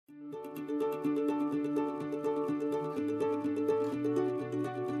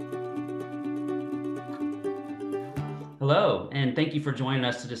Hello, and thank you for joining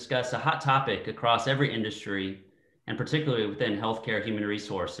us to discuss a hot topic across every industry, and particularly within healthcare human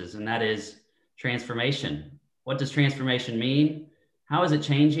resources, and that is transformation. What does transformation mean? How is it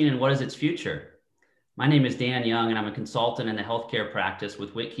changing, and what is its future? My name is Dan Young, and I'm a consultant in the healthcare practice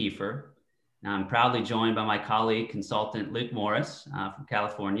with Witt Kiefer. Now, I'm proudly joined by my colleague, consultant Luke Morris from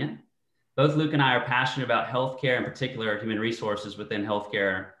California. Both Luke and I are passionate about healthcare, in particular human resources within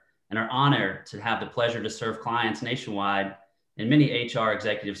healthcare, and are honored to have the pleasure to serve clients nationwide in many HR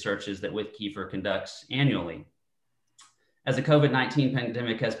executive searches that Witt Kiefer conducts annually. As the COVID-19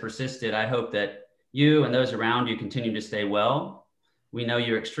 pandemic has persisted, I hope that you and those around you continue to stay well. We know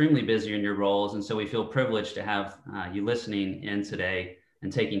you're extremely busy in your roles, and so we feel privileged to have you listening in today and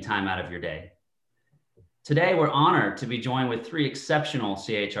taking time out of your day. Today, we're honored to be joined with three exceptional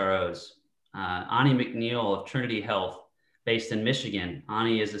CHROs. Ani McNeil of Trinity Health, based in Michigan.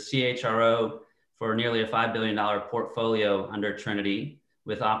 Ani is a CHRO for nearly a $5 billion portfolio under Trinity,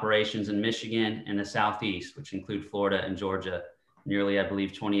 with operations in Michigan and the Southeast, which include Florida and Georgia. Nearly, I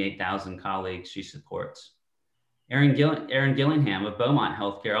believe, 28,000 colleagues she supports. Erin Gillingham of Beaumont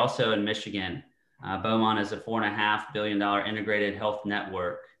Healthcare, also in Michigan. Beaumont is a $4.5 billion integrated health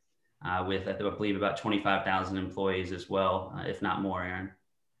network with, I believe, about 25,000 employees as well, if not more, Erin.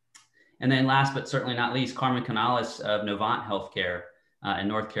 And then last but certainly not least, Carmen Canales of Novant Healthcare in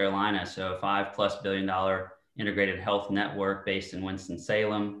North Carolina. So a $5+ billion integrated health network based in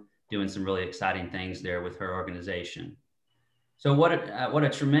Winston-Salem, doing some really exciting things there with her organization. So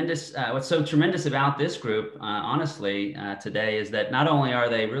what's so tremendous about this group, honestly, today is that not only are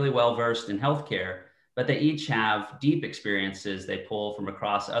they really well versed in healthcare, but they each have deep experiences they pull from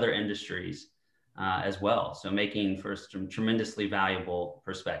across other industries as well. So making for some tremendously valuable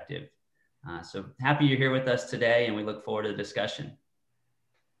perspective. So happy you're here with us today, and we look forward to the discussion.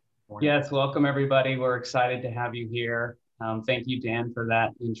 Yes, welcome everybody. We're excited to have you here. Thank you, Dan, for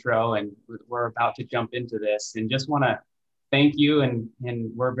that intro, and we're about to jump into this. And just want to thank you, and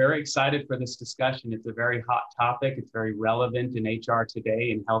we're very excited for this discussion. It's a very hot topic. It's very relevant in HR today,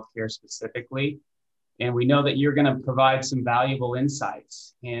 in healthcare specifically. And we know that you're going to provide some valuable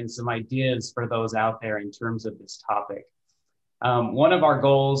insights and some ideas for those out there in terms of this topic. One of our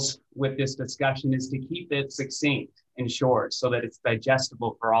goals with this discussion is to keep it succinct and short so that it's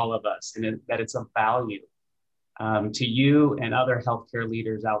digestible for all of us and that it's of value to you and other healthcare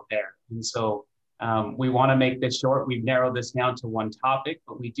leaders out there. And so we want to make this short. We've narrowed this down to one topic,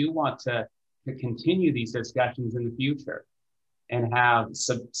 but we do want to continue these discussions in the future and have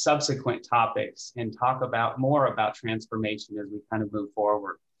subsequent topics and talk more about transformation as we kind of move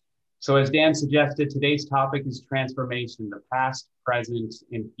forward. So as Dan suggested, today's topic is transformation, the past, present,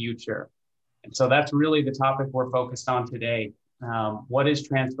 and future. And so that's really the topic we're focused on today. What is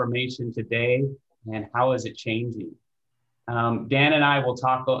transformation today, and how is it changing? Dan and I will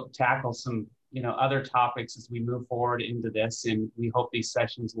tackle some other topics as we move forward into this, and we hope these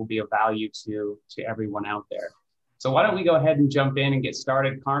sessions will be of value to everyone out there. So why don't we go ahead and jump in and get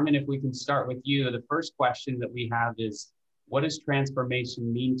started. Carmen, if we can start with you. The first question that we have is, what does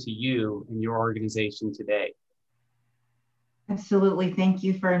transformation mean to you in your organization today? Absolutely. Thank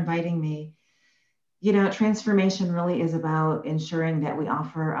you for inviting me. Transformation really is about ensuring that we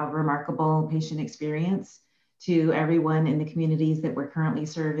offer a remarkable patient experience to everyone in the communities that we're currently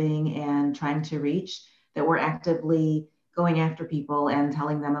serving and trying to reach, that we're actively going after people and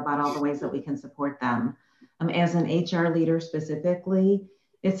telling them about all the ways that we can support them. As an HR leader specifically,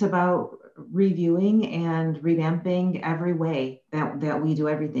 it's about reviewing and revamping every way that we do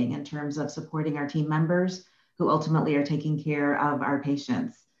everything in terms of supporting our team members who ultimately are taking care of our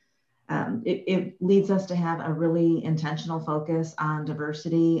patients. It leads us to have a really intentional focus on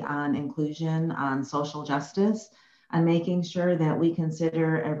diversity, on inclusion, on social justice, on making sure that we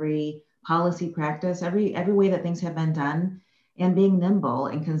consider every policy practice, every way that things have been done, and being nimble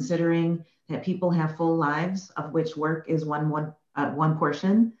and considering that people have full lives, of which work is one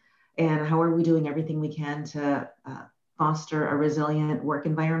portion. And how are we doing everything we can to foster a resilient work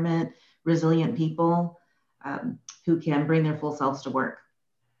environment, resilient people who can bring their full selves to work.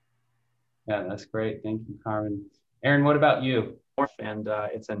 Yeah, that's great. Thank you, Carmen. Erin, what about you? And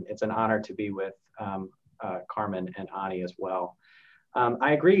it's an honor to be with Carmen and Ani as well.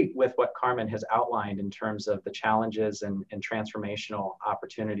 I agree with what Carmen has outlined in terms of the challenges and transformational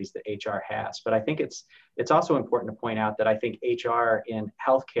opportunities that HR has. But I think it's also important to point out that I think HR in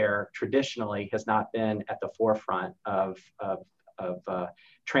healthcare traditionally has not been at the forefront of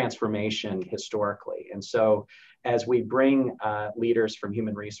transformation historically. And so as we bring leaders from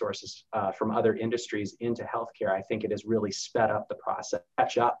human resources from other industries into healthcare, I think it has really sped up the process,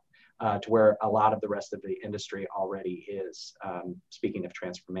 catch up to where a lot of the rest of the industry already is, speaking of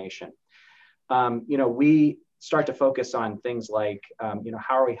transformation. We start to focus on things like,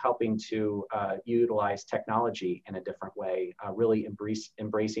 how are we helping to utilize technology in a different way, really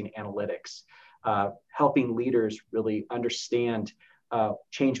embracing analytics, helping leaders really understand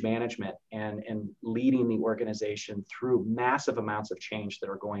change management and leading the organization through massive amounts of change that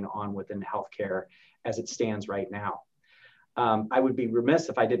are going on within healthcare as it stands right now. I would be remiss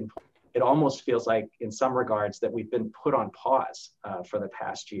if I didn't. It almost feels like, in some regards, that we've been put on pause for the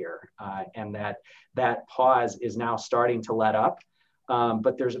past year, and that pause is now starting to let up.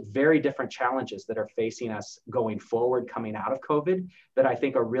 But there's very different challenges that are facing us going forward, coming out of COVID, that I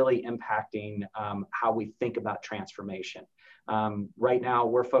think are really impacting how we think about transformation. Right now,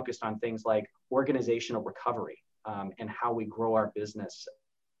 we're focused on things like organizational recovery and how we grow our business.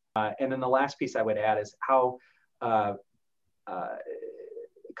 And then the last piece I would add is how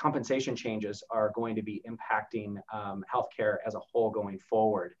compensation changes are going to be impacting healthcare as a whole going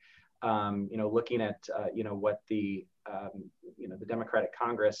forward. Looking at what the Democratic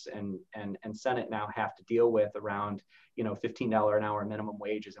Congress and Senate now have to deal with around $15 an hour minimum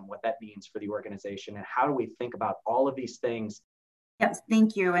wages and what that means for the organization, and how do we think about all of these things. Yes,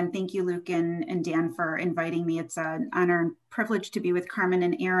 thank you. And thank you, Luke and Dan, for inviting me. It's an honor and privilege to be with Carmen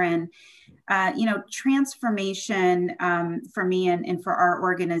and Aaron. Transformation for me and for our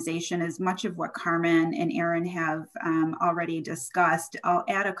organization is much of what Carmen and Aaron have already discussed. I'll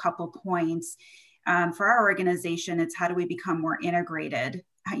add a couple points. For our organization, it's how do we become more integrated?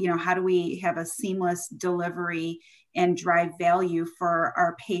 How do we have a seamless delivery and drive value for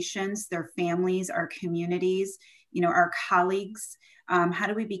our patients, their families, our communities, our colleagues? How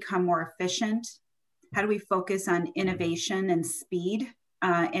do we become more efficient? How do we focus on innovation and speed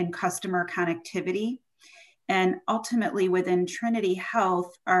and customer connectivity? And ultimately, within Trinity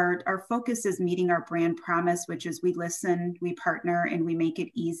Health, our focus is meeting our brand promise, which is we listen, we partner, and we make it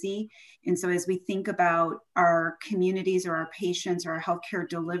easy. And so as we think about our communities or our patients or our healthcare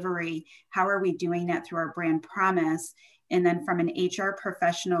delivery, how are we doing that through our brand promise? And then from an HR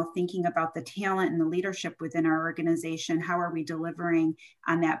professional thinking about the talent and the leadership within our organization, how are we delivering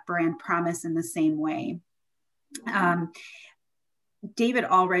on that brand promise in the same way? David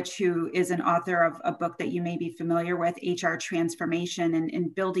Ulrich, who is an author of a book that you may be familiar with, HR Transformation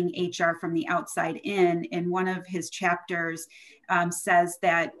and Building HR from the Outside In one of his chapters says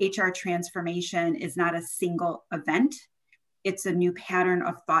that HR transformation is not a single event. It's a new pattern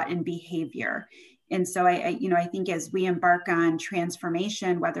of thought and behavior. And so I think as we embark on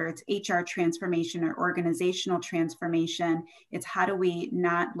transformation, whether it's HR transformation or organizational transformation, it's how do we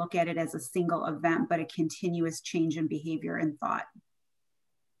not look at it as a single event, but a continuous change in behavior and thought.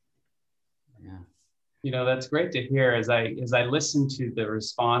 Yeah. That's great to hear as I listen to the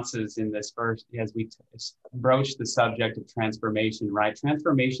responses in this first, as we broach the subject of transformation, right?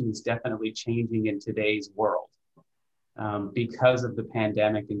 Transformation is definitely changing in today's world. Because of the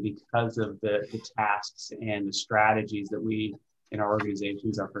pandemic and because of the tasks and the strategies that we in our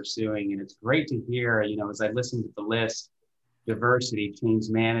organizations are pursuing. And it's great to hear, as I listen to the list, diversity, change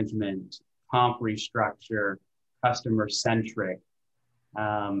management, comp restructure, customer-centric,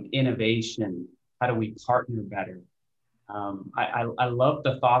 innovation, how do we partner better? I love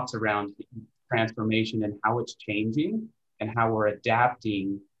the thoughts around transformation and how it's changing and how we're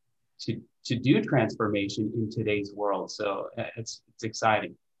adapting to do transformation in today's world. So it's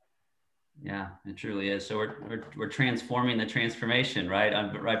exciting. Yeah, it truly is. So we're transforming the transformation, right?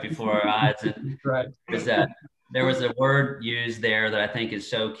 Right before our eyes. And right. There was a word used there that I think is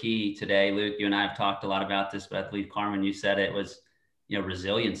so key today. Luke, you and I have talked a lot about this, but I believe Carmen, you said it was,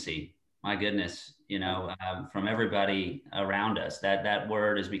 resiliency. My goodness, from everybody around us, that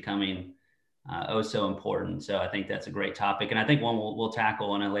word is becoming so important. So I think that's a great topic. And I think one we'll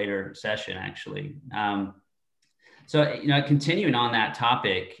tackle in a later session, actually. So, continuing on that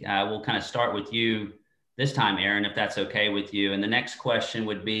topic, we'll kind of start with you this time, Aaron, if that's okay with you. And the next question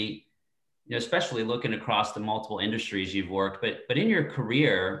would be, especially looking across the multiple industries you've worked, but in your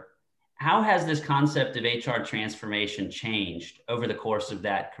career, how has this concept of HR transformation changed over the course of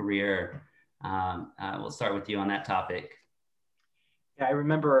that career? We'll start with you on that topic. Yeah, I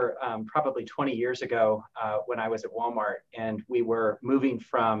remember probably 20 years ago when I was at Walmart, and we were moving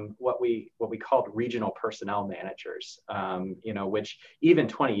from what we called regional personnel managers, which even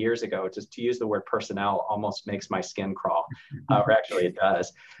 20 years ago, just to use the word personnel almost makes my skin crawl, or actually it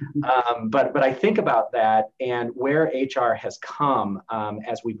does. But I think about that and where HR has come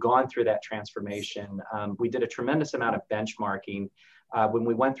as we've gone through that transformation. We did a tremendous amount of benchmarking when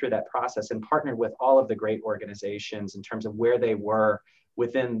we went through that process and partnered with all of the great organizations in terms of where they were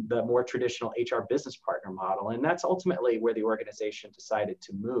within the more traditional HR business partner model. And that's ultimately where the organization decided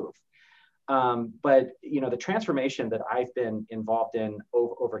to move. But the transformation that I've been involved in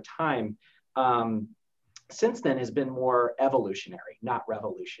over time since then has been more evolutionary, not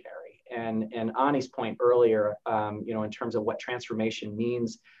revolutionary. And Ani's point earlier, in terms of what transformation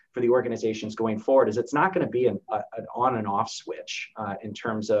means for the organizations going forward, is it's not going to be an on and off switch in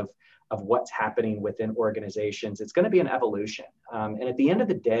terms of what's happening within organizations. It's going to be an evolution. And at the end of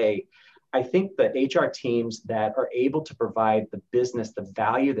the day, I think the HR teams that are able to provide the business the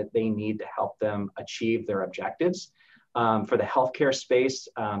value that they need to help them achieve their objectives, for the healthcare space,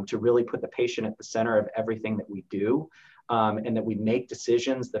 to really put the patient at the center of everything that we do, and that we make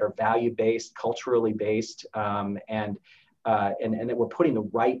decisions that are value-based, culturally based, and that we're putting the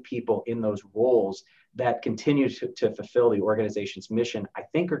right people in those roles that continue to fulfill the organization's mission, I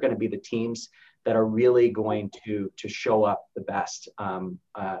think are going to be the teams that are really going to show up the best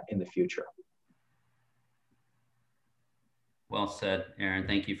in the future. Well said, Aaron.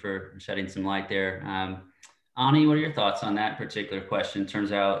 Thank you for shedding some light there. Ani, what are your thoughts on that particular question in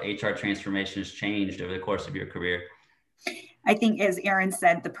terms of how HR transformation has changed over the course of your career? I think, as Aaron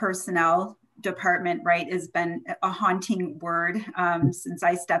said, the personnel department, right, has been a haunting word since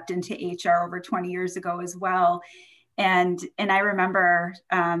I stepped into HR over 20 years ago as well. And I remember,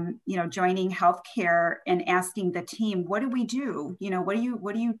 joining healthcare and asking the team, what do we do? What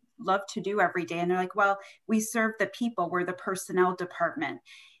do you love to do every day? And they're like, well, we serve the people. We're the personnel department.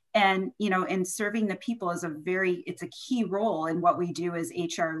 And, and serving the people is it's a key role in what we do as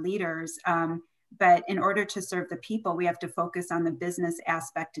HR leaders. But in order to serve the people, we have to focus on the business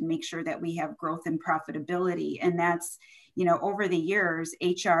aspect and make sure that we have growth and profitability. And that's, over the years,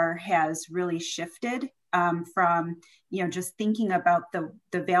 HR has really shifted from, just thinking about the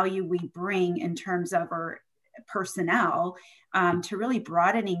value we bring in terms of our personnel, to really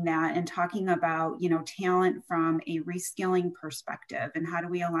broadening that and talking about, talent from a reskilling perspective, and how do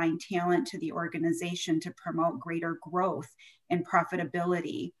we align talent to the organization to promote greater growth and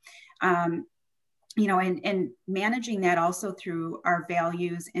profitability. And managing that also through our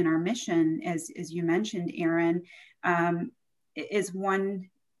values and our mission, as you mentioned, Aaron, it's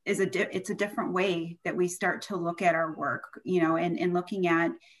a different way that we start to look at our work, and looking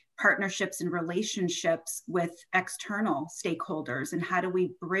at partnerships and relationships with external stakeholders, and how do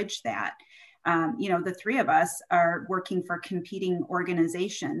we bridge that? The three of us are working for competing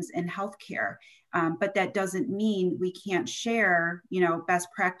organizations in healthcare, but that doesn't mean we can't share, best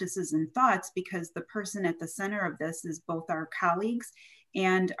practices and thoughts, because the person at the center of this is both our colleagues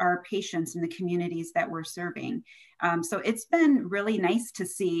and our patients in the communities that we're serving. So it's been really nice to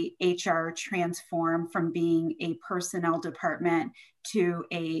see HR transform from being a personnel department to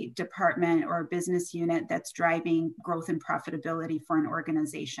a department or a business unit that's driving growth and profitability for an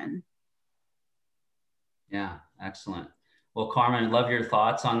organization. Yeah, excellent. Well, Carmen, I'd love your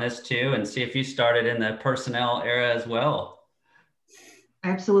thoughts on this too, and see if you started in the personnel era as well.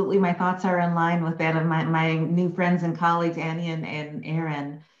 Absolutely. My thoughts are in line with that of my new friends and colleagues, Ani and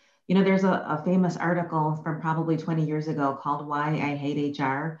Aaron. There's a famous article from probably 20 years ago called Why I Hate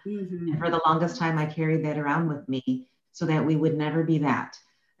HR. Mm-hmm. And for the longest time, I carried that around with me so that we would never be that.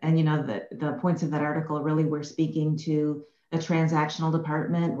 And, the points of that article really were speaking to a transactional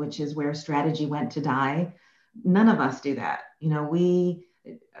department, which is where strategy went to die. None of us do that.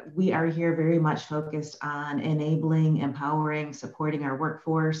 We are here very much focused on enabling, empowering, supporting our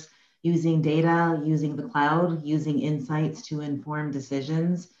workforce, using data, using the cloud, using insights to inform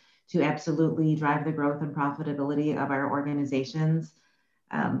decisions, to absolutely drive the growth and profitability of our organizations.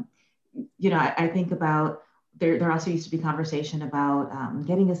 I think about, there also used to be conversation about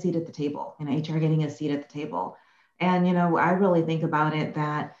getting a seat at the table, HR getting a seat at the table. And, I really think about it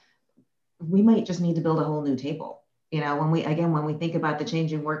that we might just need to build a whole new table. When we think about the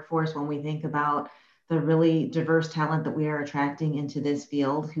changing workforce, when we think about the really diverse talent that we are attracting into this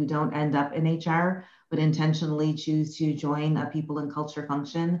field who don't end up in HR, but intentionally choose to join a people and culture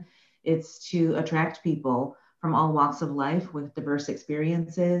function, it's to attract people from all walks of life with diverse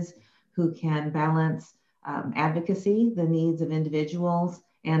experiences who can balance advocacy, the needs of individuals,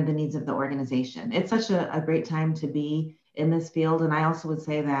 and the needs of the organization. It's such a great time to be in this field. And I also would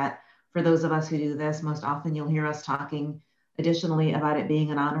say that for those of us who do this, most often you'll hear us talking additionally about it being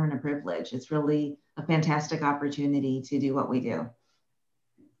an honor and a privilege. It's really a fantastic opportunity to do what we do.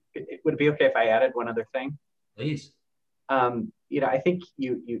 Would it be okay if I added one other thing? Please. I think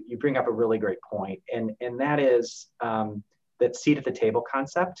you bring up a really great point, and that is that seat at the table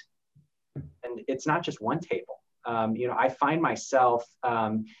concept. And it's not just one table. I find myself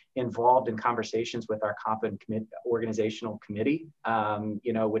involved in conversations with our comp and organizational committee,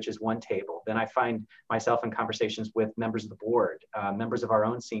 which is one table. Then I find myself in conversations with members of the board, members of our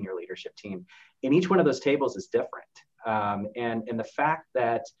own senior leadership team. And each one of those tables is different. And the fact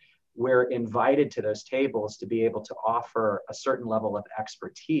that we're invited to those tables to be able to offer a certain level of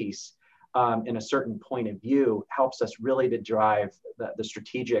expertise in a certain point of view helps us really to drive the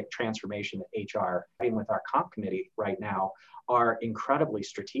strategic transformation that HR, with our comp committee right now, are incredibly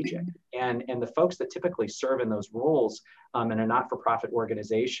strategic. And the folks that typically serve in those roles in a not-for-profit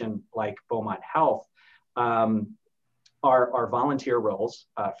organization like Beaumont Health are volunteer roles,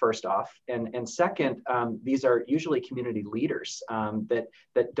 first off. And second, these are usually community leaders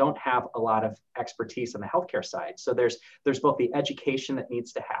that don't have a lot of expertise on the healthcare side. So there's both the education that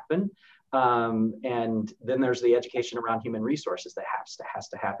needs to happen, and then there's the education around human resources that has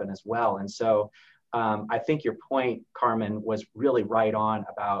to happen as well. And so I think your point, Carmen, was really right on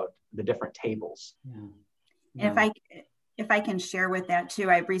about the different tables. Yeah. And if I can share with that too,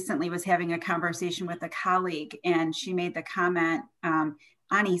 I recently was having a conversation with a colleague, and she made the comment,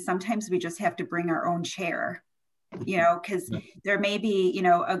 Ani, sometimes we just have to bring our own chair, because there may be,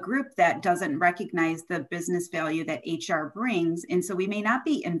 a group that doesn't recognize the business value that HR brings. And so we may not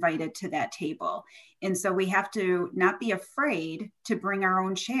be invited to that table. And so we have to not be afraid to bring our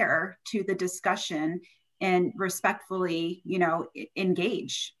own chair to the discussion and respectfully,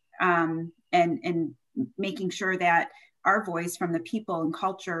 engage and making sure that our voice from the people and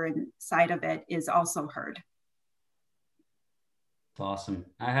culture and side of it is also heard. Awesome.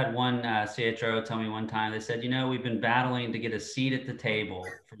 I had one CHRO tell me one time, they said, we've been battling to get a seat at the table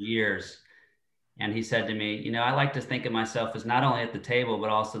for years. And he said to me, I like to think of myself as not only at the table, but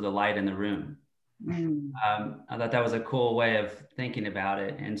also the light in the room. I thought that was a cool way of thinking about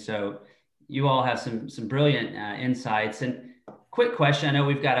it. And so you all have some brilliant insights. And quick question, I know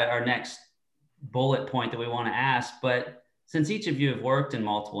we've got our next bullet point that we want to ask, but since each of you have worked in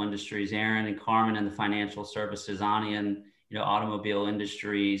multiple industries, Aaron and Carmen in the financial services, Ani in automobile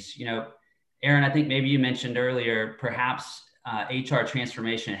industries, Aaron, I think maybe you mentioned earlier, perhaps HR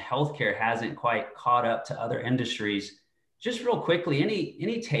transformation in healthcare hasn't quite caught up to other industries. Just real quickly,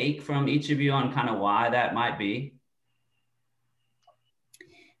 any take from each of you on kind of why that might be?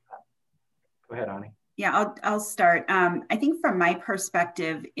 Go ahead, Ani. Yeah, I'll start. I think from my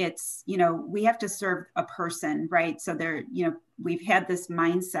perspective, it's, we have to serve a person, right? So we've had this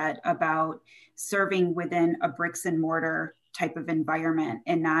mindset about serving within a bricks and mortar type of environment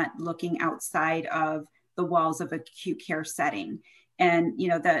and not looking outside of the walls of acute care setting. And,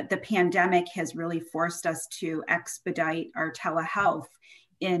 the pandemic has really forced us to expedite our telehealth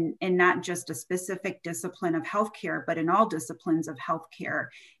in not just a specific discipline of healthcare, but in all disciplines of healthcare.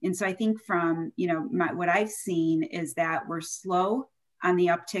 And so I think from, what I've seen is that we're slow on the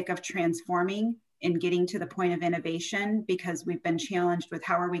uptick of transforming and getting to the point of innovation because we've been challenged with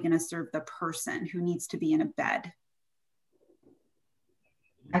how are we going to serve the person who needs to be in a bed.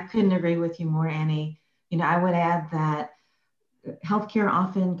 I couldn't agree with you more, Annie. I would add that healthcare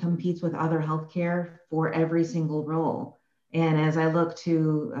often competes with other healthcare for every single role. And as I look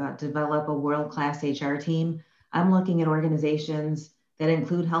to develop a world-class HR team, I'm looking at organizations that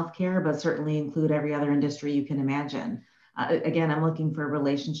include healthcare, but certainly include every other industry you can imagine. Again, I'm looking for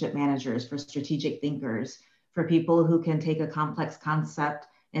relationship managers, for strategic thinkers, for people who can take a complex concept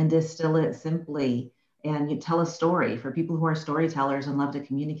and distill it simply and you tell a story, for people who are storytellers and love to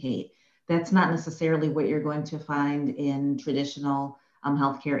communicate. That's not necessarily what you're going to find in traditional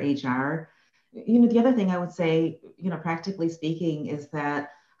healthcare HR. The other thing I would say, practically speaking, is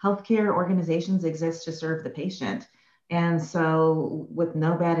that healthcare organizations exist to serve the patient. And so with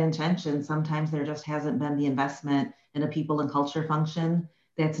no bad intention, sometimes there just hasn't been the investment in a people and culture function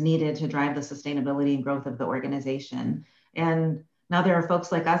that's needed to drive the sustainability and growth of the organization. And now there are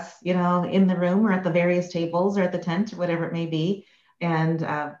folks like us, in the room or at the various tables or at the tent or whatever it may be. And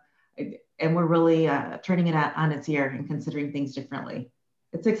we're really turning it on its ear and considering things differently.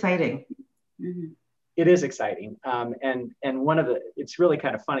 It's exciting. Mm-hmm. It is exciting. And it's really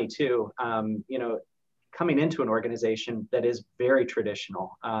kind of funny too, coming into an organization that is very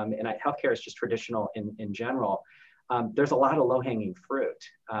traditional, and healthcare is just traditional in general, there's a lot of low-hanging fruit.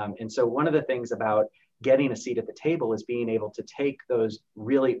 And so one of the things about getting a seat at the table is being able to take those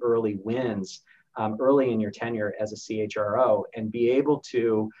really early wins early in your tenure as a CHRO and be able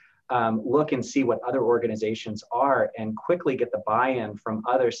to look and see what other organizations are and quickly get the buy-in from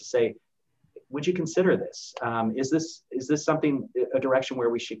others to say, would you consider this? Is this something, a direction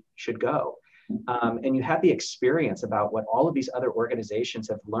where we should go? And you have the experience about what all of these other organizations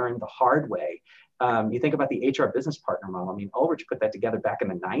have learned the hard way You think about the HR business partner model. I mean, Ulrich put that together back in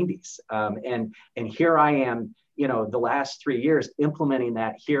the 90s. And here I am, you know, the last 3 years implementing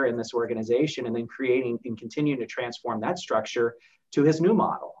that here in this organization, and then creating and continuing to transform that structure to his new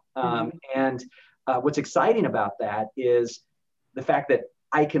model. And what's exciting about that is the fact that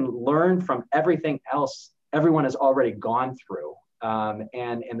I can learn from everything else everyone has already gone through,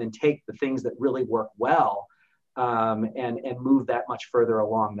 and then take the things that really work well, and move that much further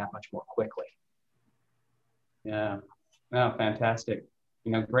along that much more quickly. Yeah, no, fantastic.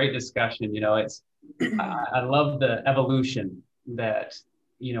 You know, great discussion. You know, it's, I love the evolution that,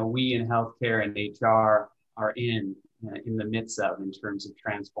 you know, we in healthcare and HR are in the midst of, in terms of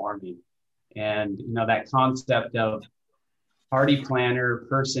transforming. And, you know, that concept of party planner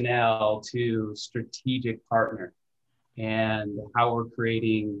personnel to strategic partner, and how we're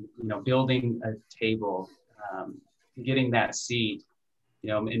creating, you know, building a table, getting that seat, you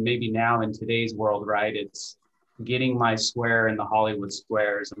know, and maybe now in today's world, right, it's getting my square in the Hollywood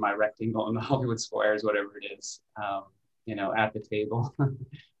squares, and my rectangle in the Hollywood squares, whatever it is, you know, at the table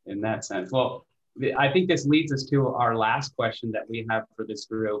in that sense. Well, I think this leads us to our last question that we have for this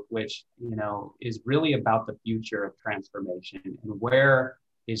group, which, you know, is really about the future of transformation, and where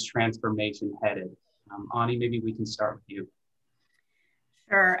is transformation headed? Ani, maybe we can start with you.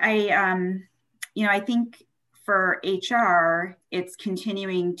 Sure. You know, I think for HR, it's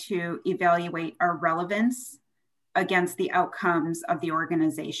continuing to evaluate our relevance against the outcomes of the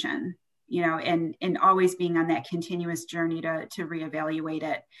organization, you know, and always being on that continuous journey to reevaluate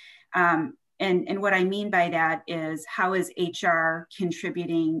it. And what I mean by that is, how is HR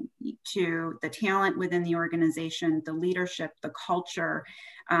contributing to the talent within the organization, the leadership, the culture?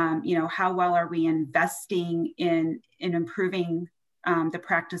 You know, how well are we investing in improving the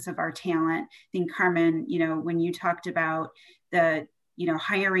practice of our talent? I think, Carmen, you know, when you talked about the, you know,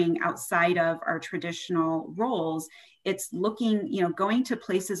 hiring outside of our traditional roles, it's looking, you know, going to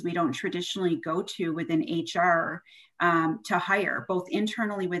places we don't traditionally go to within HR to hire, both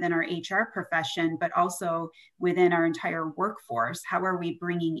internally within our HR profession, but also within our entire workforce. How are we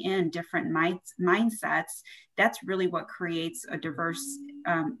bringing in different mindsets? That's really what creates a diverse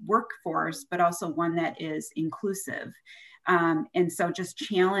workforce, but also one that is inclusive. And so just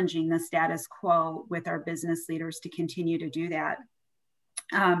challenging the status quo with our business leaders to continue to do that.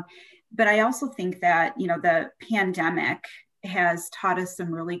 But I also think that, you know, the pandemic has taught us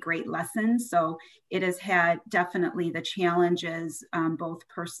some really great lessons. So it has had definitely the challenges, both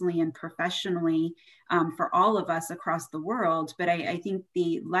personally and professionally, for all of us across the world. But I think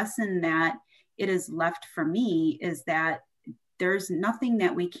the lesson that it has left for me is that there's nothing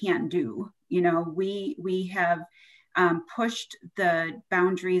that we can't do. You know, we have pushed the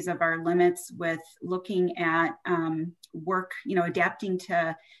boundaries of our limits with looking at work, you know, adapting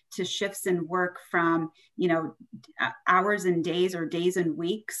to shifts in work from, you know, hours and days, or days and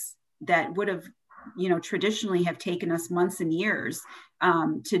weeks that would have, you know, traditionally have taken us months and years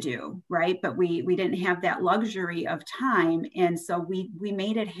to do, right? But we didn't have that luxury of time. And so we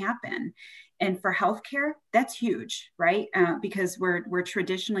made it happen. And for healthcare, that's huge, right? Because we're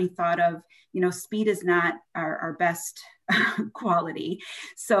traditionally thought of, you know, speed is not our best quality.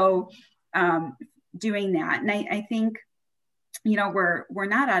 So doing that, and I think, you know, we're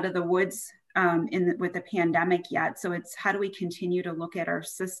not out of the woods with the pandemic yet. So it's, how do we continue to look at our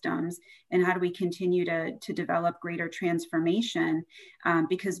systems, and how do we continue to develop greater transformation?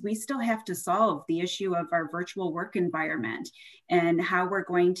 Because we still have to solve the issue of our virtual work environment, and how we're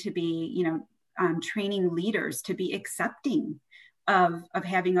going to be, you know, training leaders to be accepting of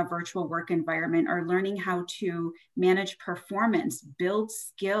having a virtual work environment, or learning how to manage performance, build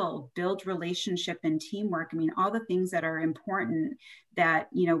skill, build relationship and teamwork. I mean, all the things that are important that,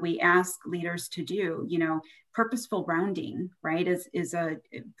 you know, we ask leaders to do. You know, purposeful rounding, right, is a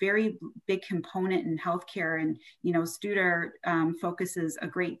very big component in healthcare. And, you know, Studer focuses a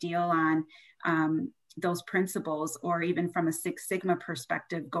great deal on those principles, or even from a Six Sigma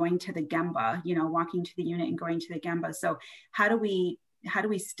perspective, going to the Gemba, you know, walking to the unit and going to the Gemba. So how do we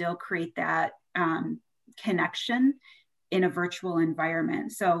still create that connection in a virtual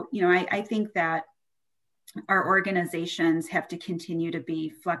environment? So, you know, I think that our organizations have to continue to be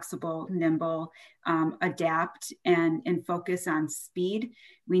flexible, nimble, adapt, and focus on speed.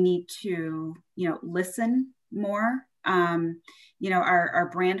 We need to, you know, listen more. You know, our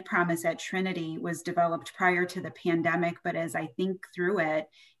brand promise at Trinity was developed prior to the pandemic, but as I think through it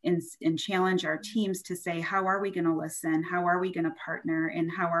and challenge our teams to say, how are we going to listen? How are we going to partner?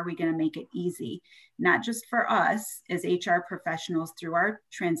 And how are we going to make it easy? Not just for us as HR professionals through our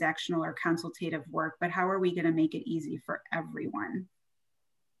transactional or consultative work, but how are we going to make it easy for everyone?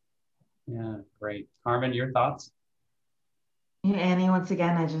 Yeah, great. Carmen, your thoughts? Yeah, Annie, once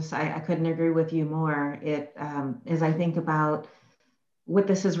again, I couldn't agree with you more. As I think about what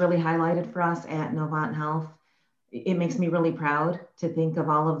this has really highlighted for us at Novant Health, it makes me really proud to think of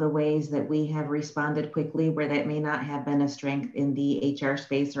all of the ways that we have responded quickly where that may not have been a strength in the HR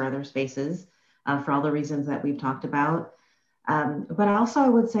space or other spaces for all the reasons that we've talked about. But also I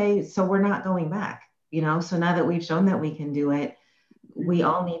would say, so we're not going back, so now that we've shown that we can do it, we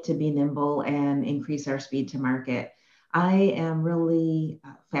all need to be nimble and increase our speed to market. I am really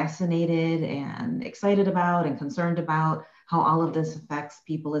fascinated and excited about and concerned about how all of this affects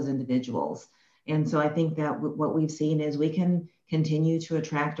people as individuals. And so I think that what we've seen is we can continue to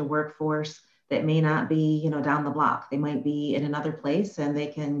attract a workforce that may not be, down the block. They might be in another place and they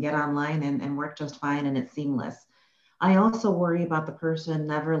can get online and work just fine and it's seamless. I also worry about the person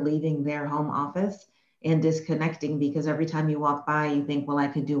never leaving their home office and disconnecting because every time you walk by, you think, well, I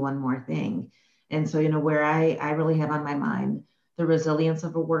could do one more thing. And so, where I really have on my mind the resilience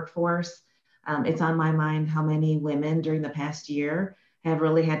of a workforce, it's on my mind how many women during the past year have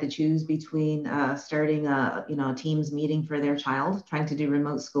really had to choose between starting a Teams meeting for their child, trying to do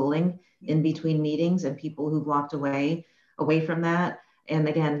remote schooling in between meetings, and people who've walked away from that. And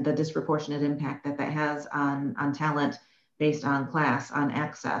again, the disproportionate impact that has on talent based on class, on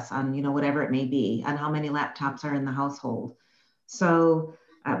access, on whatever it may be, on how many laptops are in the household. So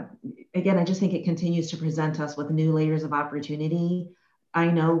again, I just think it continues to present us with new layers of opportunity. I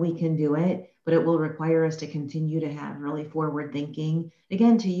know we can do it, but it will require us to continue to have really forward thinking,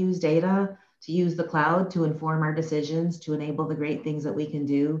 again, to use data, to use the cloud to inform our decisions, to enable the great things that we can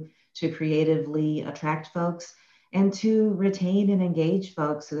do to creatively attract folks and to retain and engage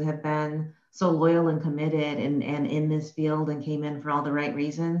folks who have been so loyal and committed and in this field and came in for all the right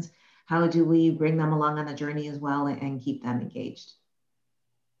reasons. How do we bring them along on the journey as well and keep them engaged?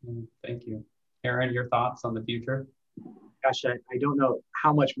 Thank you. Aaron, your thoughts on the future? Gosh, I don't know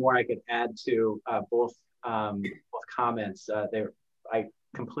how much more I could add to both comments. I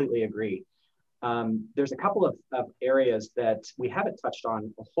completely agree. There's a couple of areas that we haven't touched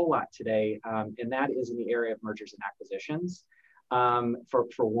on a whole lot today, and that is in the area of mergers and acquisitions.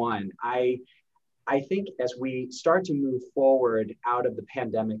 For one, I think as we start to move forward out of the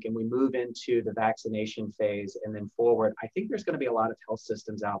pandemic and we move into the vaccination phase and then forward, I think there's going to be a lot of health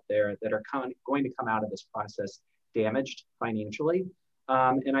systems out there that are going to come out of this process damaged financially.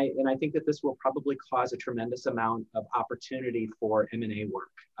 And I think that this will probably cause a tremendous amount of opportunity for M&A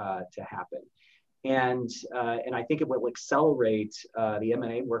work to happen. And I think it will accelerate, the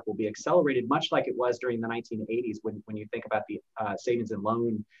M&A work will be accelerated much like it was during the 1980s when you think about the savings and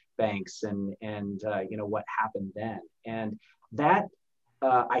loan banks and what happened then. And that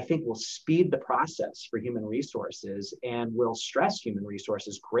I think will speed the process for human resources and will stress human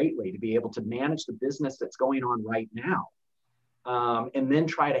resources greatly to be able to manage the business that's going on right now. And then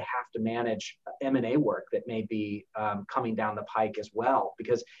try to have to manage M&A work that may be coming down the pike as well,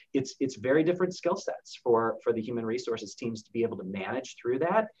 because it's very different skill sets for the human resources teams to be able to manage through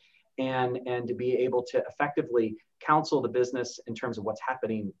that and to be able to effectively counsel the business in terms of what's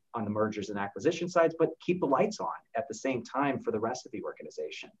happening on the mergers and acquisition sides, but keep the lights on at the same time for the rest of the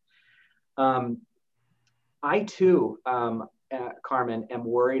organization. I too, Carmen, am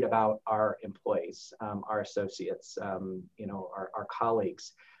worried about our employees, our associates, our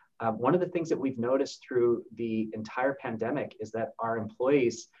colleagues. One of the things that we've noticed through the entire pandemic is that our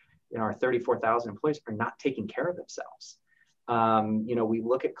employees, our 34,000 employees, are not taking care of themselves. We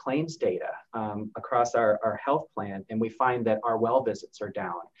look at claims data across our health plan, and we find that our well visits are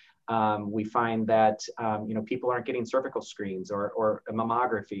down. We find that people aren't getting cervical screens or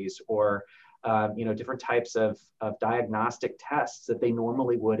mammographies or different types of diagnostic tests that they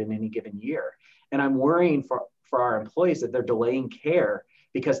normally would in any given year. And I'm worrying for our employees that they're delaying care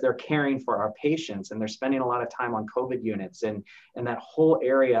because they're caring for our patients and they're spending a lot of time on COVID units and that whole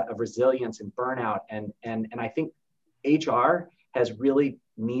area of resilience and burnout. And I think HR really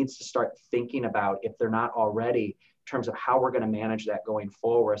needs to start thinking about, if they're not already, in terms of how we're going to manage that going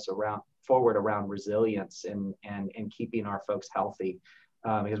forward around resilience and keeping our folks healthy.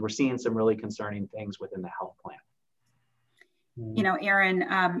 Because we're seeing some really concerning things within the health plan. Aaron,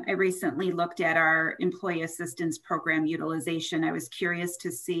 I recently looked at our employee assistance program utilization. I was curious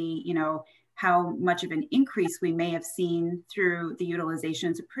to see, how much of an increase we may have seen through the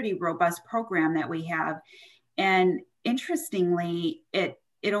utilization. It's a pretty robust program that we have. And interestingly, it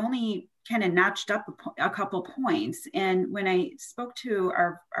only kind of notched up a couple points. And when I spoke to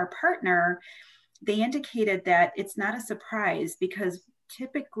our partner, they indicated that it's not a surprise because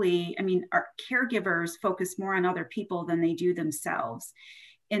typically, our caregivers focus more on other people than they do themselves.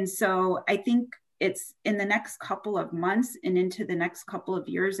 And so I think it's in the next couple of months and into the next couple of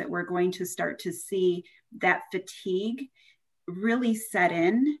years that we're going to start to see that fatigue really set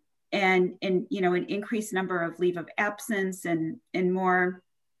in, and you know, an increased number of leave of absence and more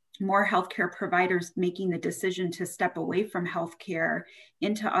healthcare providers making the decision to step away from healthcare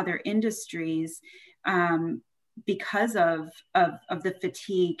into other industries because of the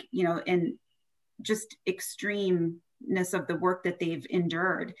fatigue, you know, and just extremeness of the work that they've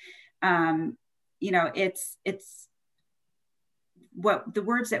endured. You know, it's what the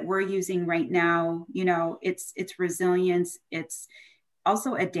words that we're using right now, you know, it's resilience, it's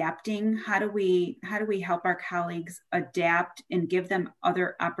also adapting. How do we help our colleagues adapt and give them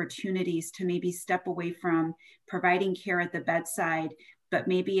other opportunities to maybe step away from providing care at the bedside, but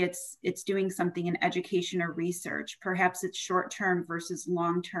maybe it's doing something in education or research. Perhaps it's short-term versus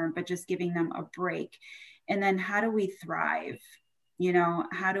long-term, but just giving them a break. And then how do we thrive? You know,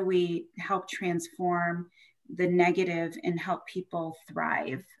 how do we help transform the negative and help people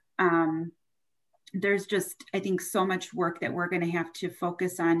thrive? There's just, I think, so much work that we're going to have to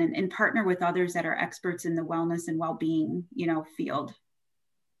focus on and partner with others that are experts in the wellness and well-being, you know, field.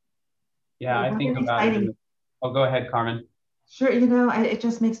 Yeah, I think about it. Oh, go ahead, Carmen. Sure. You know, it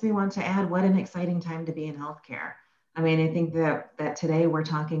just makes me want to add what an exciting time to be in healthcare. I mean, I think that today we're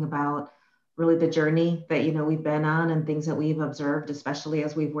talking about really the journey that, you know, we've been on and things that we've observed, especially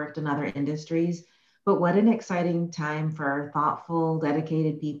as we've worked in other industries. But what an exciting time for thoughtful,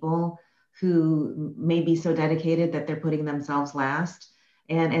 dedicated people who may be so dedicated that they're putting themselves last.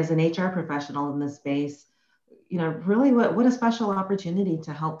 And as an HR professional in this space, you know, really what a special opportunity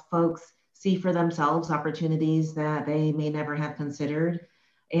to help folks see for themselves opportunities that they may never have considered,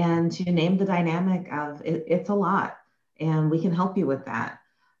 and to name the dynamic of it's a lot and we can help you with that.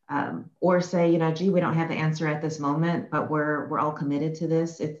 Or say, you know, gee, we don't have the answer at this moment, but we're all committed to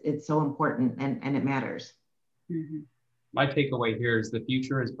this. It's so important and it matters. Mm-hmm. My takeaway here is the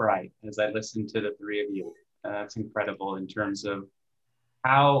future is bright as I listen to the three of you. That's incredible in terms of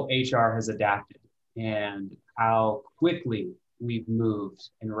how HR has adapted and how quickly we've moved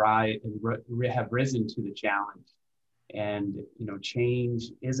and have risen to the challenge. And, you know,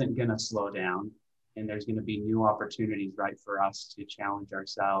 change isn't going to slow down, and there's going to be new opportunities, right, for us to challenge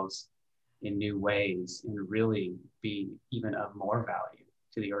ourselves in new ways and really be even of more value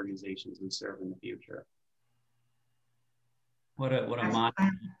to the organizations we serve in the future. What a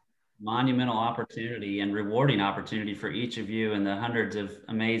monumental opportunity and rewarding opportunity for each of you and the hundreds of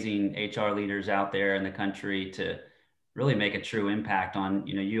amazing HR leaders out there in the country to really make a true impact on,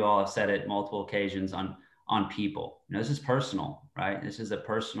 you know, you all have said it multiple occasions, on people. You know, this is personal, right? This is a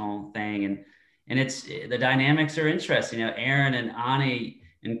personal thing. And it's, the dynamics are interesting. You know, Aaron and Ani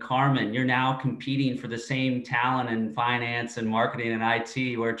and Carmen, you're now competing for the same talent in finance and marketing and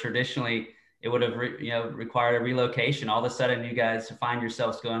IT, where traditionally it would have required a relocation. All of a sudden you guys find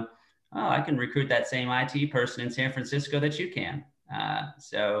yourselves going, oh, I can recruit that same IT person in San Francisco that you can.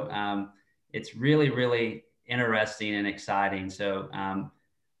 So it's really, really interesting and exciting. So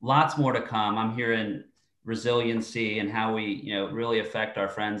lots more to come. I'm hearing resiliency and how we, you know, really affect our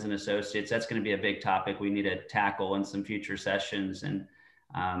friends and associates. That's going to be a big topic we need to tackle in some future sessions, and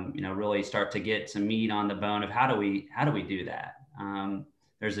you know, really start to get some meat on the bone of how do we do that.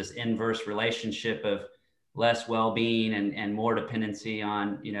 There's this inverse relationship of less well-being and more dependency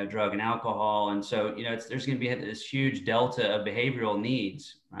on, you know, drug and alcohol. And so, you know, there's going to be this huge delta of behavioral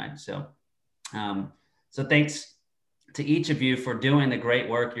needs, right? So, so thanks to each of you for doing the great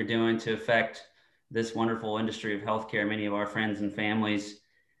work you're doing to affect this wonderful industry of healthcare, many of our friends and families.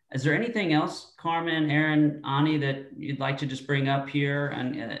 Is there anything else, Carmen, Aaron, Ani, that you'd like to just bring up here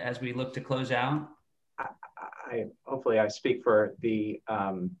and as we look to close out? Hopefully I speak for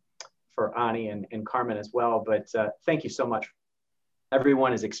for Ani and Carmen as well, but thank you so much.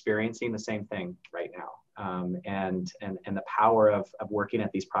 Everyone is experiencing the same thing right now, and the power of working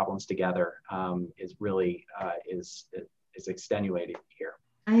at these problems together is really is extenuating here.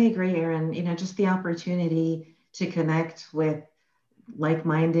 I agree, Aaron. You know, just the opportunity to connect with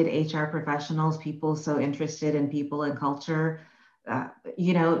like-minded HR professionals, people so interested in people and culture.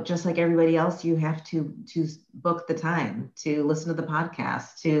 You know, just like everybody else, you have to book the time to listen to the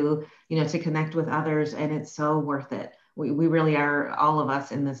podcast, to, you know, to connect with others, and it's so worth it. We really are, all of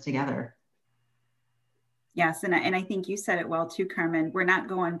us, in this together. Yes, and I think you said it well too, Carmen. We're not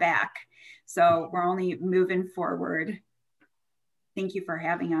going back, so we're only moving forward. Thank you for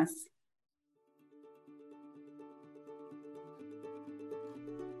having us.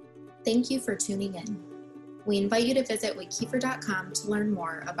 Thank you for tuning in. We invite you to visit waykeefer.com to learn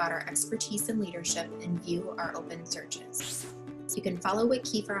more about our expertise in leadership and view our open searches. You can follow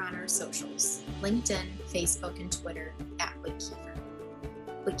Whitkiefer on our socials, LinkedIn, Facebook, and Twitter @Whitkiefer.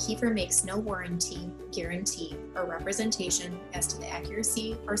 Whitkiefer makes no warranty, guarantee, or representation as to the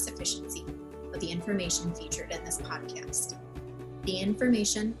accuracy or sufficiency of the information featured in this podcast. The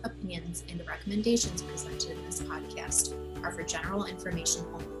information, opinions, and recommendations presented in this podcast are for general information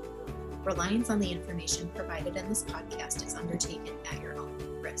only. Reliance on the information provided in this podcast is undertaken at your own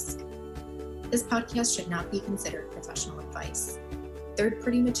risk. This podcast should not be considered professional advice.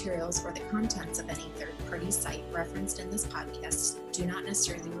 Third-party materials or the contents of any third-party site referenced in this podcast do not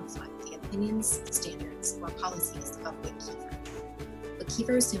necessarily reflect the opinions, standards, or policies of Whitkiefer.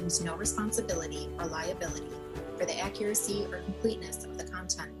 Whitkiefer assumes no responsibility or liability for the accuracy or completeness of the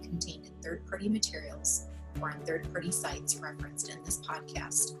content contained in third-party materials or on third-party sites referenced in this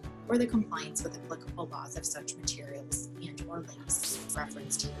podcast, or the compliance with applicable laws of such materials and/or links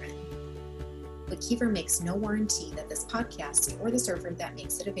referenced herein. Whitkiefer makes no warranty that this podcast or the server that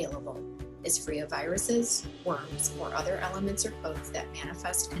makes it available is free of viruses, worms, or other elements or codes that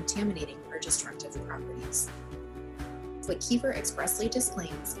manifest contaminating or destructive properties. Whitkiefer expressly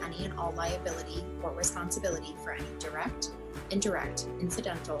disclaims any and all liability or responsibility for any direct, indirect,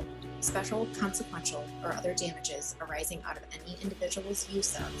 incidental, special, consequential, or other damages arising out of any individual's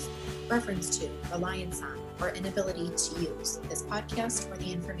use of, reference to, reliance on, or inability to use this podcast or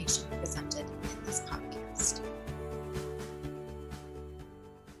the information presented